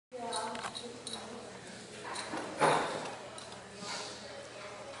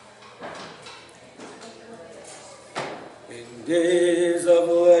days of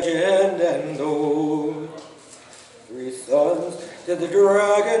legend and old, 3 sons did the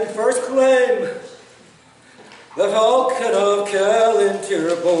dragon first claim, the falcon of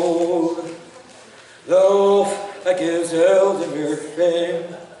Calentyr bold, the wolf that gives Eldemir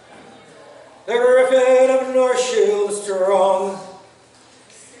fame, the griffin of Northshield strong,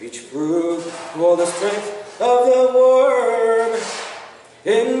 each proved all the strength of the worm,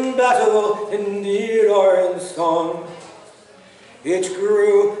 in battle indeed or in song. Each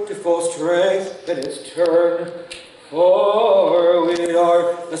grew to full strength in its turn, for we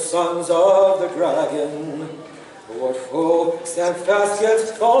are the sons of the dragon. What foe stand fast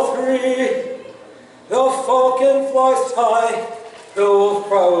against all 3? The falcon flies high, the wolf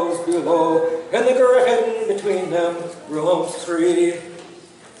prowls below, and the griffin between them roams free.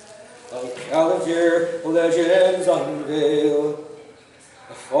 Of Calentyr legends unveil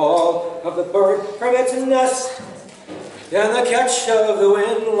the fall of the bird from its nest, and the catch of the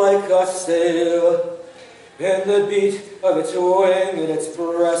wind like a sail, and the beat of its wing in its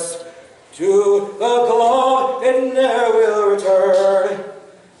breast. To the glove it ne'er will return,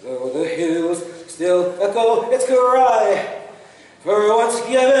 though the hills still echo its cry, for once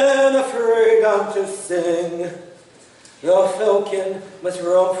given the freedom to sing, the falcon must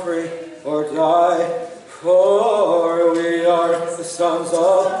roam free or die, for we are the sons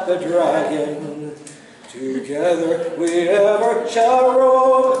of the dragon. Together we ever shall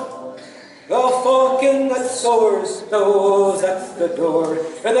roam, the falcon that soars, the wolves at the door,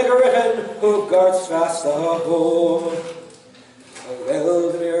 and the griffin who guards fast the home. Of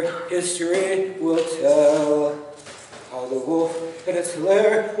Eldemir history will tell how the wolf in its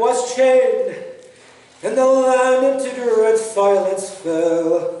lair was chained, and the land into dread silence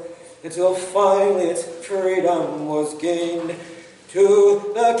fell, until finally its freedom was gained.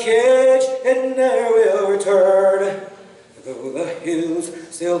 To the cage it ne'er will return, though the hills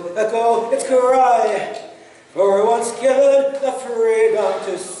still echo its cry, for once given the freedom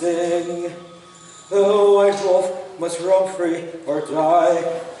to sing, the white wolf must roam free or die,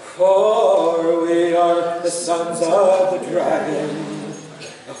 for we are the sons of the dragon.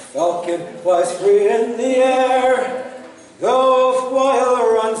 The falcon flies free in the air, the wolf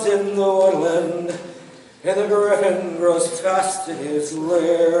wild runs in the woodland, and the griffin grows fast in his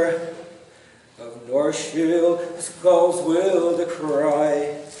lair. Of Northshield the skulls will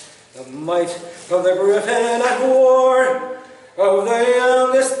decry the might of the griffin at war. Of the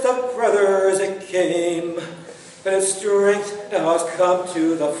youngest of brothers it came, but its strength now has come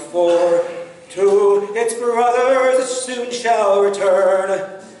to the fore. To its brothers it soon shall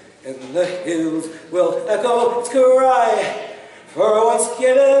return, and the hills will echo its cry, for once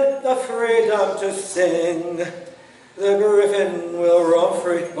given the freedom to sing, the griffin will roam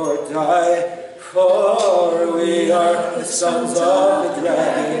free or die, for we are the sons of the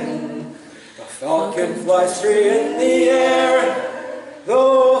dragon. The falcon flies free in the air, the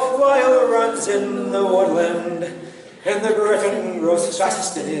wolf wild runs in the woodland, and the griffin grows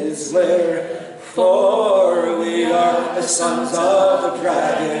fast in his lair, for we are the sons of the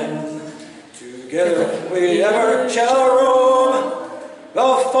dragon. Together we ever shall roam,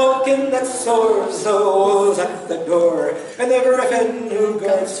 the falcon that soars, the wolves at the door, and the griffin who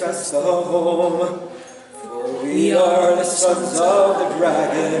guards fast the home. For we are the sons of the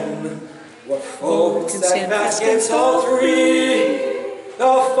dragon. What foe can stand fast against all 3?